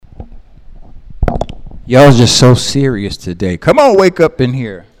Y'all just so serious today. Come on, wake up in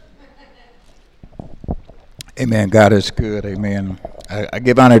here. Amen. God is good. Amen. I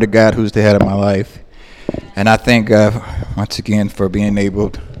give honor to God who's the head of my life. And I thank God once again for being able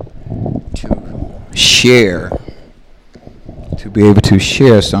to share, to be able to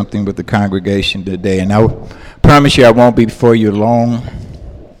share something with the congregation today. And I promise you I won't be before you long.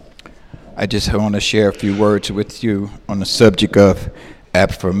 I just want to share a few words with you on the subject of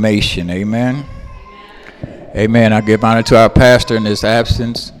affirmation. Amen. Amen. I give honor to our pastor in his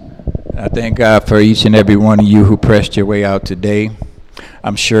absence. I thank God for each and every one of you who pressed your way out today.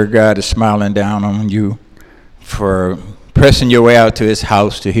 I'm sure God is smiling down on you for pressing your way out to his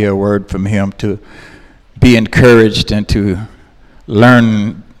house to hear a word from him, to be encouraged and to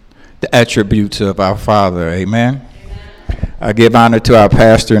learn the attributes of our Father. Amen. I give honor to our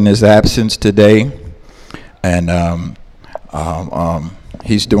pastor in his absence today. And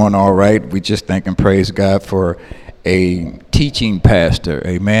he's doing all right. We just thank and praise God for a teaching pastor.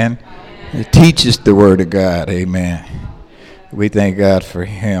 Amen. He teaches the word of God. Amen. We thank God for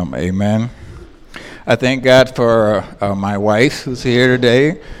him. Amen. I thank God for my wife who's here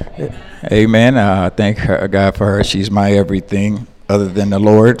today. Amen. I thank God for her. She's my everything other than the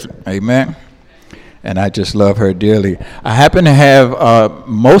Lord. Amen. And I just love her dearly. I happen to have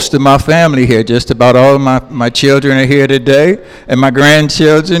most of my family here. Just about all of my children are here today. And my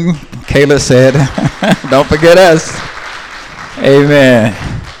grandchildren, Kayla said, don't forget us. Amen.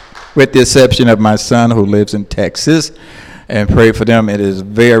 With the exception of my son who lives in Texas. And pray for them. It is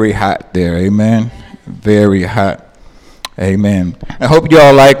very hot there. Amen. Very hot. Amen. I hope you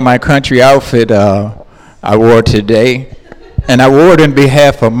all like my country outfit I wore today. And I wore it in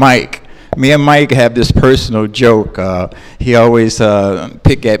behalf of Mike. Me and Mike have this personal joke. He always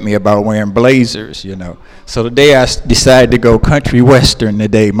pick at me about wearing blazers, you know. So today I decided to go country western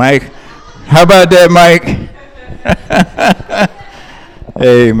today. Mike, how about that, Mike?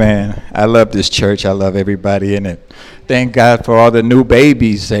 Amen. I love this church. I love everybody in it. Thank God for all the new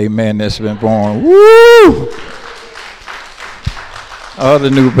babies, amen, that's been born. Woo! All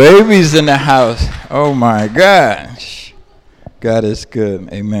the new babies in the house. Oh, my gosh. God is good.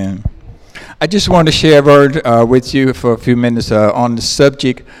 Amen. I just want to share a word with you for a few minutes on the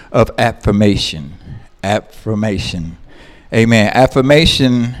subject of affirmation. Affirmation. Amen.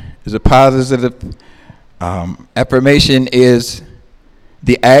 Affirmation is a positive. Affirmation is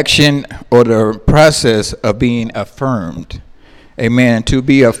the action or the process of being affirmed. Amen. To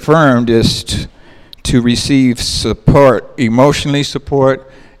be affirmed is to receive support, emotionally support,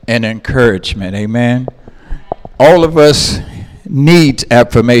 and encouragement. Amen. All of us need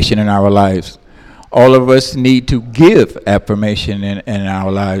affirmation in our lives. All of us need to give affirmation in our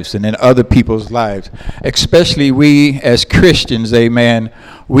lives and in other people's lives. Especially we as Christians, amen,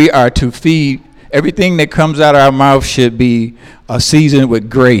 we are to feed. Everything that comes out of our mouth should be seasoned with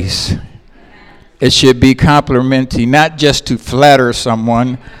grace. It should be complimentary, not just to flatter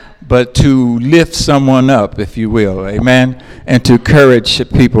someone, but to lift someone up, if you will, amen, and to encourage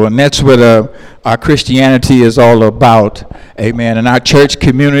people. And that's what our Christianity is all about, amen. In our church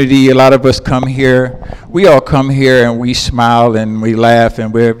community, a lot of us come here. We all come here and we smile and we laugh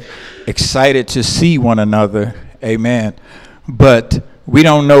and we're excited to see one another, amen. But you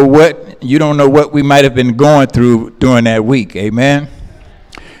don't know what we might have been going through during that week, amen.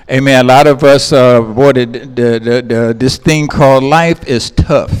 Amen. A lot of us avoided this thing called life is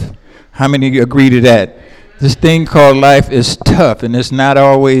tough. How many agree to that? This thing called life is tough, and it's not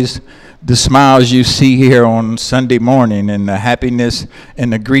always the smiles you see here on Sunday morning and the happiness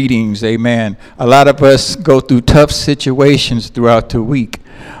and the greetings, amen. A lot of us go through tough situations throughout the week.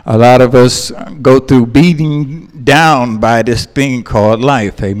 A lot of us go through beating down by this thing called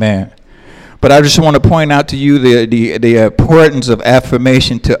life, amen. But I just want to point out to you the importance of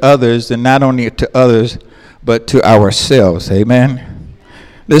affirmation to others, and not only to others, but to ourselves, amen.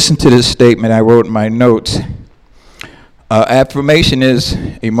 Listen to this statement I wrote in my notes. Affirmation is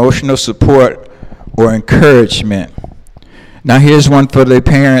emotional support or encouragement. Now here's one for the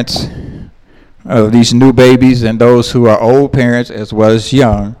parents of these new babies and those who are old parents as well as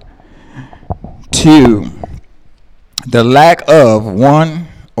young. 2, the lack of one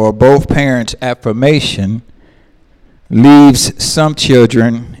or both parents' affirmation leaves some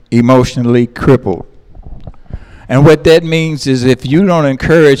children emotionally crippled. And what that means is if you don't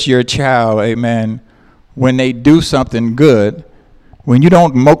encourage your child, amen, when they do something good, when you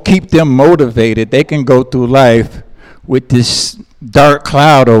don't keep them motivated, they can go through life with this dark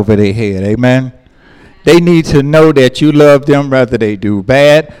cloud over their head, amen. They need to know that you love them whether they do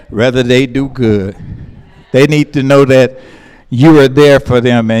bad, whether they do good. They need to know that You are there for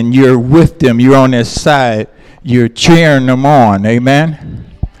them, and you're with them. You're on their side. You're cheering them on. Amen.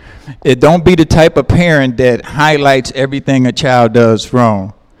 It don't be the type of parent that highlights everything a child does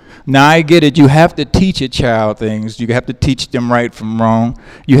wrong. Now, I get it. You have to teach a child things. You have to teach them right from wrong.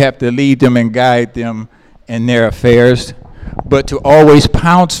 You have to lead them and guide them in their affairs. But to always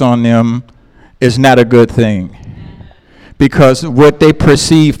pounce on them is not a good thing. Because what they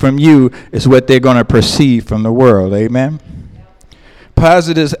perceive from you is what they're going to perceive from the world. Amen?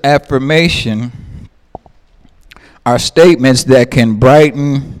 Positive affirmation are statements that can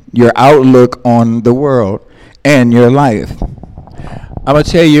brighten your outlook on the world and your life. I'm going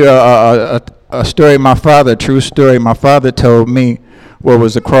to tell you a story a true story my father told me what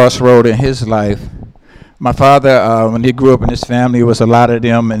was a crossroad in his life. My father, when he grew up in his family, it was a lot of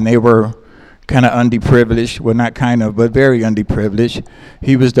them, and they were kind of underprivileged. Well, not kind of, but very underprivileged.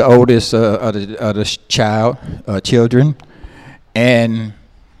 He was the oldest of the children. And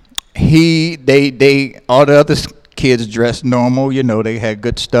they all the other kids dressed normal, they had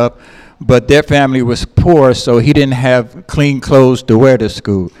good stuff. But their family was poor, so he didn't have clean clothes to wear to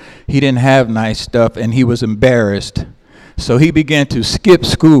school. He didn't have nice stuff, and he was embarrassed. So he began to skip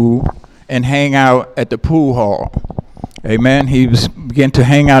school and hang out at the pool hall. Amen. He began to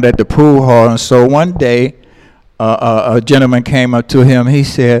hang out at the pool hall. And so one day, a gentleman came up to him. He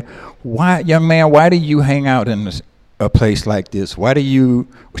said, young man, why do you hang out in a place like this?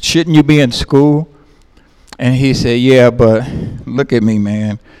 Shouldn't you be in school? And he said, yeah, but look at me,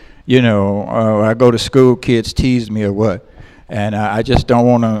 man. I go to school, kids tease me or what. And I just don't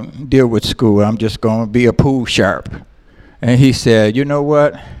want to deal with school. I'm just going to be a pool sharp. And he said, you know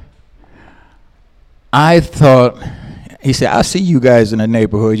what? He said, I see you guys in the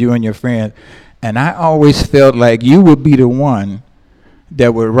neighborhood, you and your friends, and I always felt like you would be the one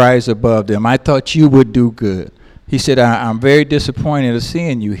that would rise above them. I thought you would do good. He said, I'm very disappointed of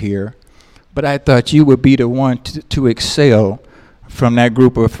seeing you here, but I thought you would be the one to excel from that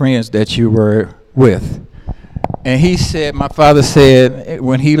group of friends that you were with. And he said, my father said,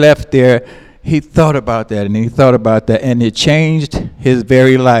 when he left there, he thought about that, and it changed his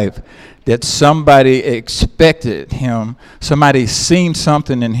very life. That somebody expected him, somebody seen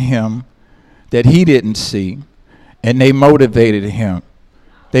something in him that he didn't see, and they motivated him.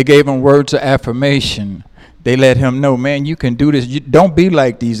 They gave him words of affirmation. They let him know, man, you can do this. Don't be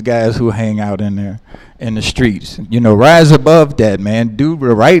like these guys who hang out in the streets. Rise above that, man. Do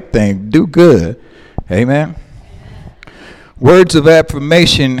the right thing. Do good. Amen. Words of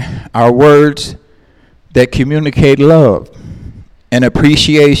affirmation are words that communicate love and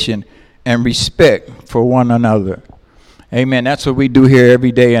appreciation and respect for one another. Amen. That's what we do here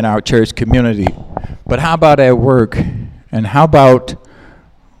every day in our church community. But how about at work? And how about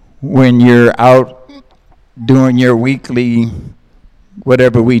when you're out doing your weekly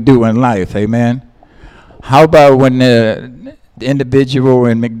whatever we do in life? Amen. How about when the individual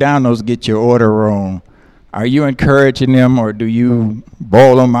in McDonald's get your order wrong? Are you encouraging them, or do you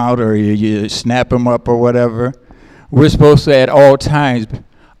bawl them out, or you snap them up or whatever? We're supposed to at all times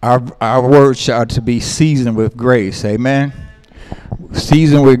our words are to be seasoned with grace. Amen.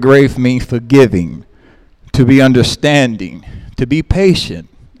 Seasoned with grace means forgiving, to be understanding, to be patient.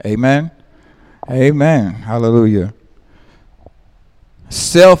 Amen. Amen. Hallelujah.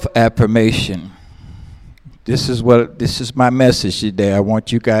 Self-affirmation. This is my message today. I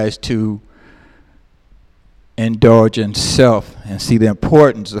want you guys to indulge in self and see the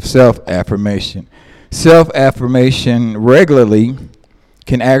importance of self-affirmation. Self-affirmation regularly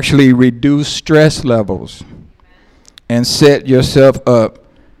can actually reduce stress levels and set yourself up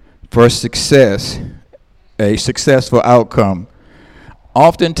for success, a successful outcome.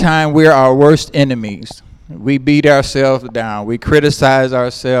 Oftentimes, we're our worst enemies. We beat ourselves down. We criticize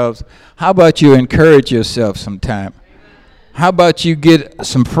ourselves. How about you encourage yourself sometime? How about you get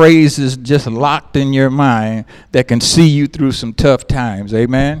some phrases just locked in your mind that can see you through some tough times?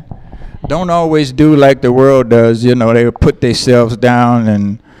 Amen? Don't always do like the world does. They put themselves down,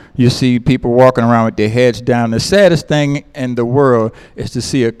 and you see people walking around with their heads down. The saddest thing in the world is to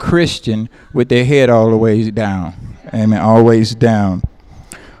see a Christian with their head all the way down. Amen. Always down.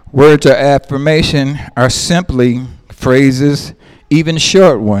 Words of affirmation are simply phrases, even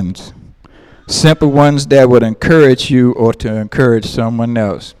short ones. Simple ones that would encourage you or to encourage someone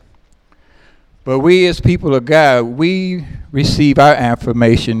else. But we as people of God, we receive our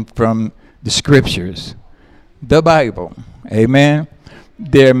affirmation from the scriptures, the Bible. Amen.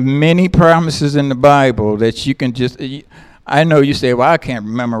 There are many promises in the Bible that you can just, I know you say, well, I can't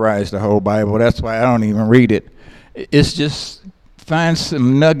memorize the whole Bible. That's why I don't even read it. It's just find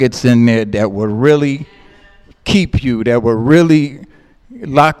some nuggets in there that will really keep you, that will really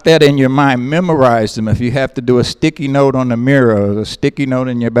lock that in your mind. Memorize them. If you have to do a sticky note on the mirror, or a sticky note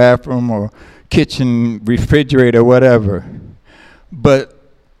in your bathroom or kitchen refrigerator, whatever. But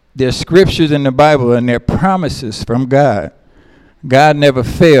there's scriptures in the Bible and they're promises from God. God never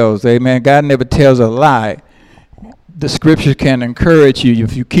fails, amen. God never tells a lie. The scriptures can encourage you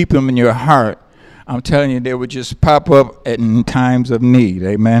if you keep them in your heart. I'm telling you, they would just pop up in times of need,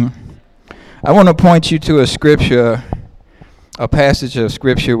 amen. I want to point you to a scripture, a passage of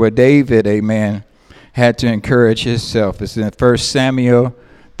scripture where David, amen, had to encourage himself. It's in 1 Samuel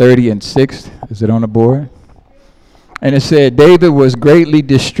 30:6. Is it on the board? And it said, David was greatly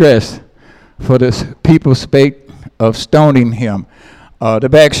distressed, for the people spake of stoning him. The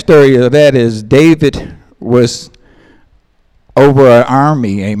backstory of that is David was over an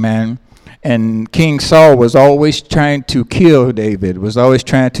army, amen. And King Saul was always trying to kill David, was always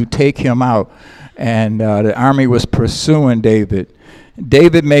trying to take him out. And the army was pursuing David.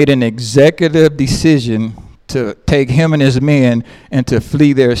 David made an executive decision to take him and his men and to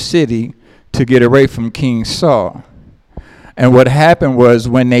flee their city to get away from King Saul. And what happened was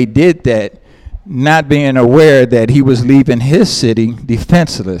when they did that, not being aware that he was leaving his city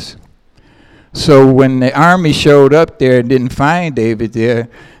defenseless. So when the army showed up there and didn't find David there,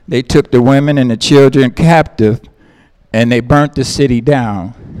 they took the women and the children captive and they burnt the city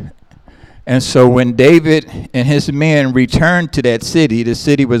down. And so when David and his men returned to that city, the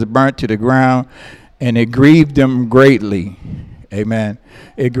city was burnt to the ground and it grieved them greatly. Amen.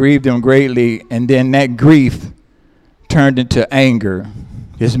 It grieved them greatly, and then that grief turned into anger.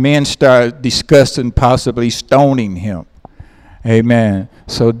 His men started discussing possibly stoning him. Amen.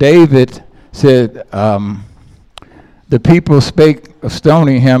 So David said, the people spake of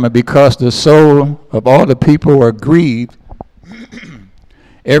stoning him, and because the soul of all the people were grieved,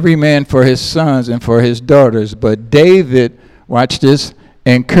 every man for his sons and for his daughters. But David, watch this,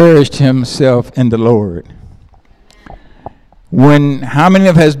 encouraged himself in the Lord. How many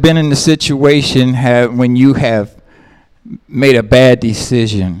of us has been in the situation when you have made a bad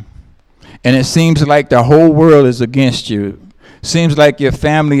decision and it seems like the whole world is against you? Seems like your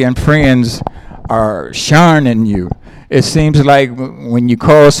family and friends are shunning you. It seems like when you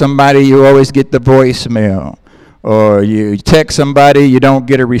call somebody, you always get the voicemail, or you text somebody, you don't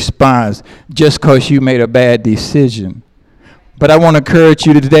get a response just because you made a bad decision. But I want to encourage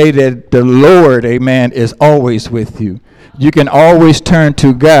you today that the Lord, amen, is always with you. You can always turn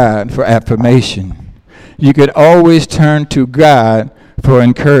to God for affirmation. You could always turn to God for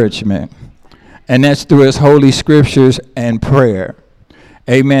encouragement. And that's through his holy scriptures and prayer.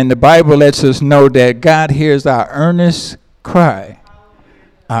 Amen. The Bible lets us know that God hears our earnest cry.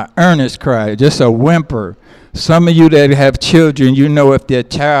 Our earnest cry, just a whimper. Some of you that have children, you know if their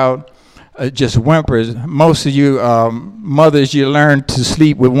child just whimpers. Most of you mothers, you learn to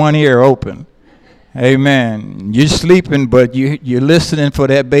sleep with one ear open. Amen. You're sleeping, but you're listening for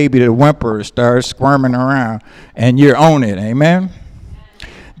that baby to whimper, start squirming around, and you're on it. Amen.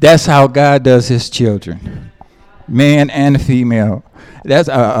 That's how God does his children, man and female. That's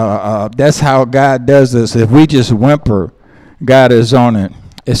how God does us. If we just whimper, God is on it.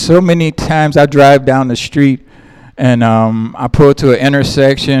 It's so many times I drive down the street and I pull to an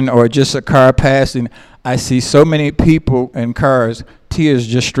intersection or just a car passing. I see so many people in cars, tears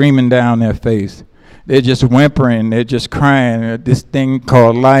just streaming down their face. They're just whimpering. They're just crying. This thing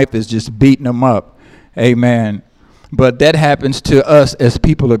called life is just beating them up. Amen. But that happens to us as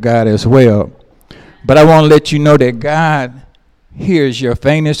people of God as well. But I want to let you know that God hears your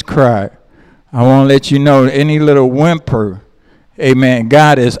faintest cry. I want to let you know any little whimper, amen,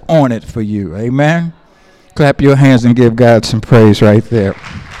 God is on it for you. Amen. Clap your hands and give God some praise right there.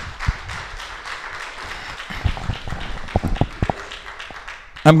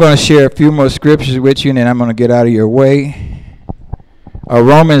 I'm going to share a few more scriptures with you, and then I'm going to get out of your way.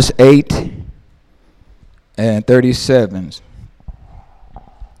 Romans 8:37.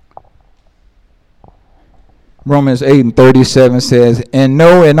 Romans 8:37 says, and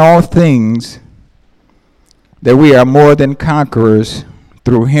know in all things that we are more than conquerors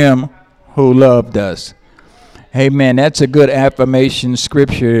through him who loved us. Amen. That's a good affirmation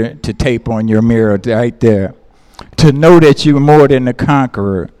scripture to tape on your mirror right there. To know that you're more than a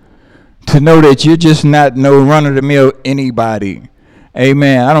conqueror. To know that you're just not no run-of-the-mill anybody.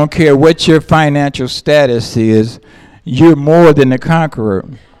 Amen. I don't care what your financial status is. You're more than a conqueror.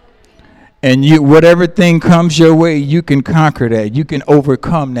 And whatever thing comes your way, you can conquer that. You can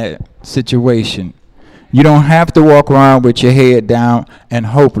overcome that situation. You don't have to walk around with your head down and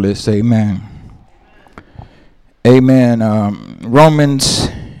hopeless. Amen. Amen. Romans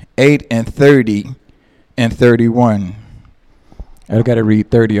 8:30 and 31. I got to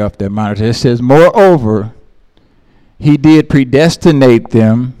read 30 off that monitor. It says, moreover, he did predestinate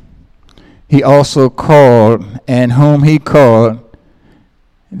them. He also called, and whom he called,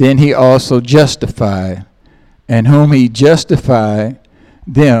 then he also justified. And whom he justified,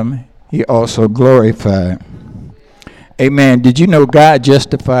 them he also glorified. Amen. Did you know God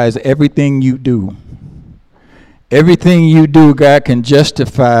justifies everything you do? Everything you do, God can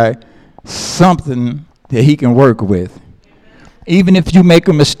justify something that he can work with. Even if you make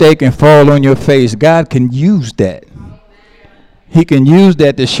a mistake and fall on your face, God can use that. He can use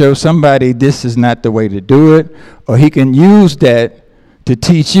that to show somebody this is not the way to do it. Or he can use that to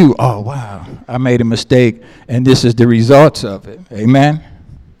teach you, oh, wow, I made a mistake, and this is the results of it. Amen?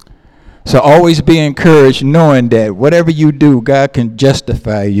 So always be encouraged knowing that whatever you do, God can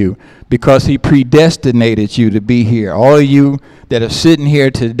justify you because he predestinated you to be here. All of you that are sitting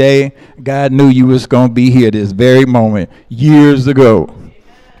here today, God knew you was going to be here this very moment years ago.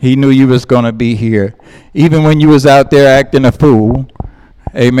 He knew you was going to be here. Even when you was out there acting a fool,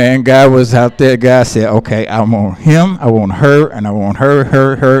 amen, God was out there. God said, okay, I want him, I want her, and I want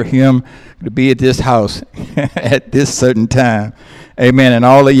her, him to be at this house at this certain time. Amen. And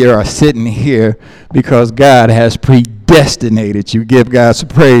all of you are sitting here because God has predestinated you. Give God some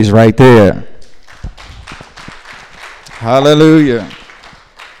praise right there. Hallelujah.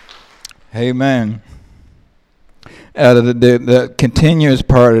 Amen. The continuous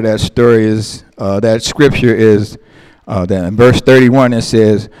part of that story is, that scripture is, that in verse 31 it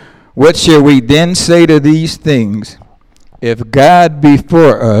says, what shall we then say to these things? If God be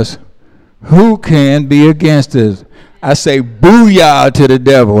for us, who can be against us? I say booyah to the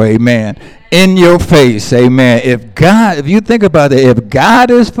devil, amen. In your face, amen. If you think about it, if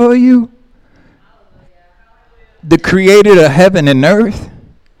God is for you, the creator of heaven and earth,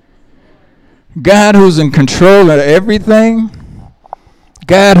 God who's in control of everything,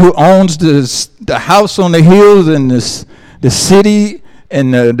 God who owns the house on the hills and the city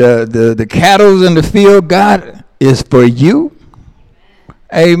and the cattle in the field, God is for you.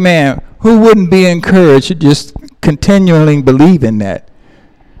 Amen. Who wouldn't be encouraged to just continually believe in that?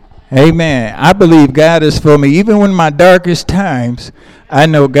 Amen. I believe God is for me. Even when my darkest times, I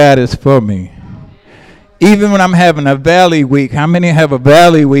know God is for me. Even when I'm having a valley week. How many have a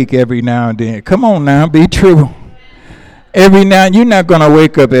valley week every now and then? Come on now, be true. Every now and you're not going to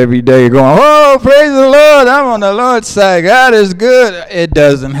wake up every day going, oh, praise the Lord, I'm on the Lord's side. God is good. It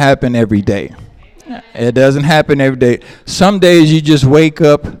doesn't happen every day. It doesn't happen every day. Some days you just wake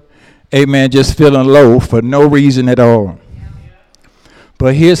up, amen, just feeling low for no reason at all.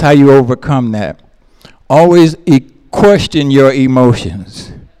 But here's how you overcome that. Always question your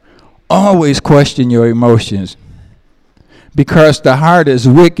emotions. Always question your emotions. Because the heart is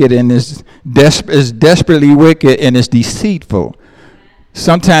wicked and is desperately wicked and is deceitful.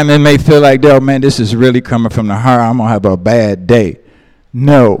 Sometimes it may feel like, oh man, this is really coming from the heart. I'm going to have a bad day.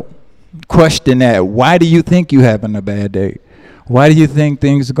 No. Question that. Why do you think you're having a bad day? Why do you think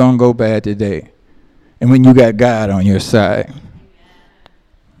things are going to go bad today? And when you got God on your side.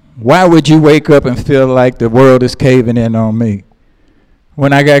 Why would you wake up and feel like the world is caving in on me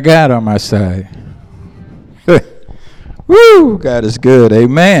when I got God on my side? Woo! God is good.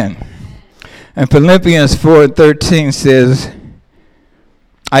 Amen. And Philippians 4:13 says,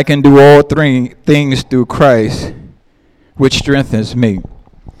 I can do all things through Christ, which strengthens me.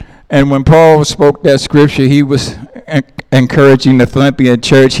 And when Paul spoke that scripture, he was encouraging the Philippian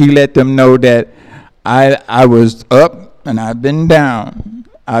church. He let them know that I was up and I've been down.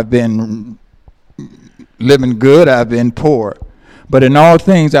 I've been living good. I've been poor. But in all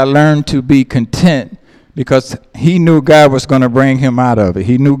things, I learned to be content because he knew God was going to bring him out of it.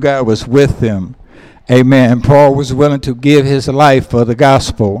 He knew God was with him. Amen. Paul was willing to give his life for the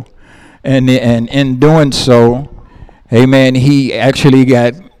gospel. And in doing so, amen, he actually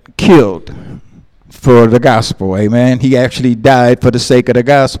got killed for the gospel. Amen. He actually died for the sake of the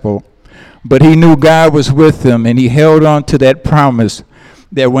gospel. But he knew God was with him, and he held on to that promise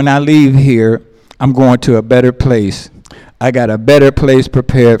that when I leave here, I'm going to a better place. I got a better place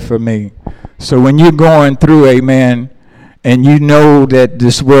prepared for me. So when you're going through, amen, and you know that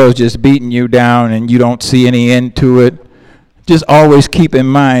this world's just beating you down and you don't see any end to it, just always keep in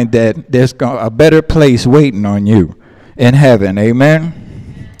mind that there's a better place waiting on you in heaven.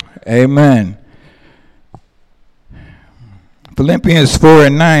 Amen. Amen. Philippians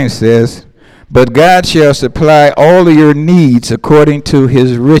 4:9 says, but God shall supply all of your needs according to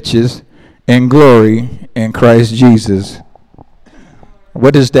his riches and glory in Christ Jesus.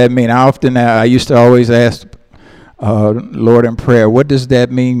 What does that mean? I used to always ask Lord in prayer, what does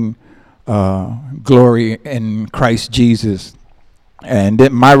that mean glory in Christ Jesus. And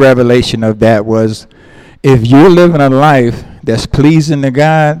then my revelation of that was, if you're living a life that's pleasing to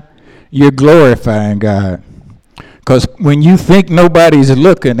God, you're glorifying God. Because when you think nobody's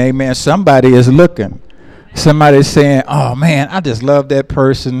looking, amen, somebody is looking. Somebody's saying, oh man, I just love that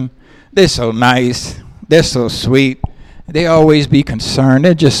person. They're so nice. They're so sweet. They always be concerned.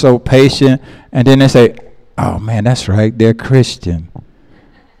 They're just so patient. And then they say, oh man, that's right. They're Christian.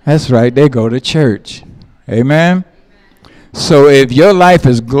 That's right. They go to church. Amen. So if your life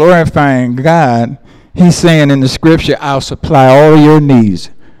is glorifying God, he's saying in the scripture, I'll supply all your needs.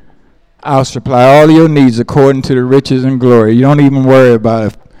 I'll supply all your needs according to the riches and glory. You don't even worry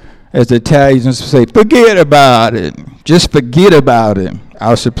about it. As the Italians say, forget about it. Just forget about it.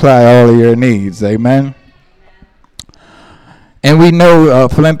 I'll supply all of your needs. Amen. And we know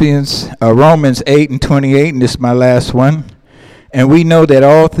Romans 8:28, and this is my last one. And we know that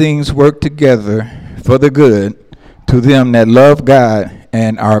all things work together for the good to them that love God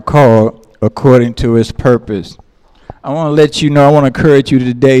and are called according to his purpose. I want to let you know, I want to encourage you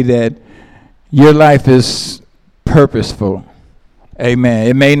today that your life is purposeful. Amen.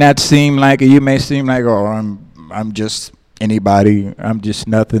 It may not seem like it. You may seem like, oh, I'm just anybody. I'm just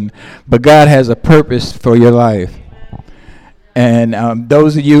nothing. But God has a purpose for your life. And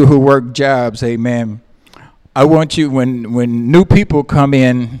those of you who work jobs, amen, I want you, when new people come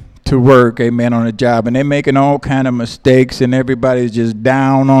in to work, amen, on a job, and they're making all kind of mistakes, and everybody's just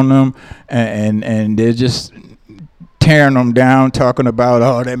down on them, and they're just tearing them down, talking about,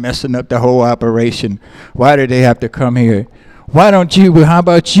 oh, they're messing up the whole operation. Why do they have to come here? How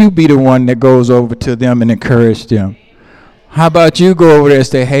about you be the one that goes over to them and encourage them? How about you go over there and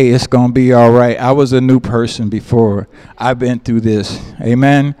say, hey, it's going to be all right. I was a new person before. I've been through this.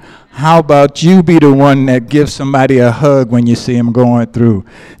 Amen. How about you be the one that gives somebody a hug when you see them going through?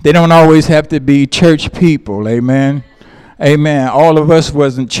 They don't always have to be church people. Amen. Amen. All of us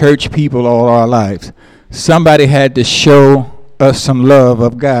wasn't church people all our lives. Somebody had to show us some love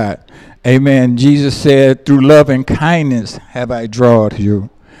of God. Amen. Jesus said, through love and kindness have I drawn you.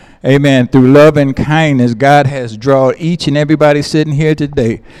 Amen. Through love and kindness, God has drawn each and everybody sitting here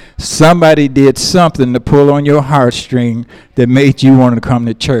today. Somebody did something to pull on your heartstring that made you want to come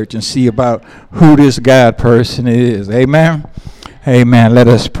to church and see about who this God person is. Amen. Amen. Let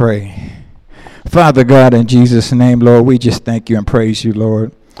us pray. Father God, in Jesus' name, Lord, we just thank you and praise you,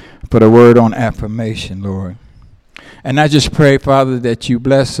 Lord, for the word on affirmation, Lord. And I just pray, Father, that you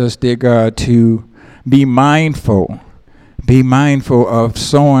bless us, dear God, to be mindful of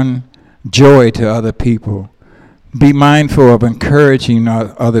sowing joy to other people. Be mindful of encouraging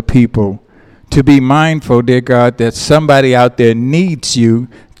other people. To be mindful, dear God, that somebody out there needs you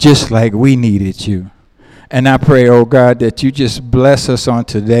just like we needed you. And I pray, oh God, that you just bless us on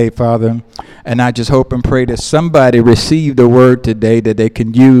today, Father. And I just hope and pray that somebody received the word today that they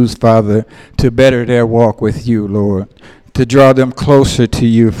can use, Father, to better their walk with you, Lord. To draw them closer to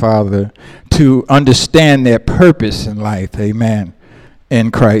you, Father. To understand their purpose in life, amen.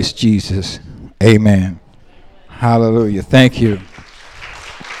 In Christ Jesus, amen. Hallelujah. Thank you.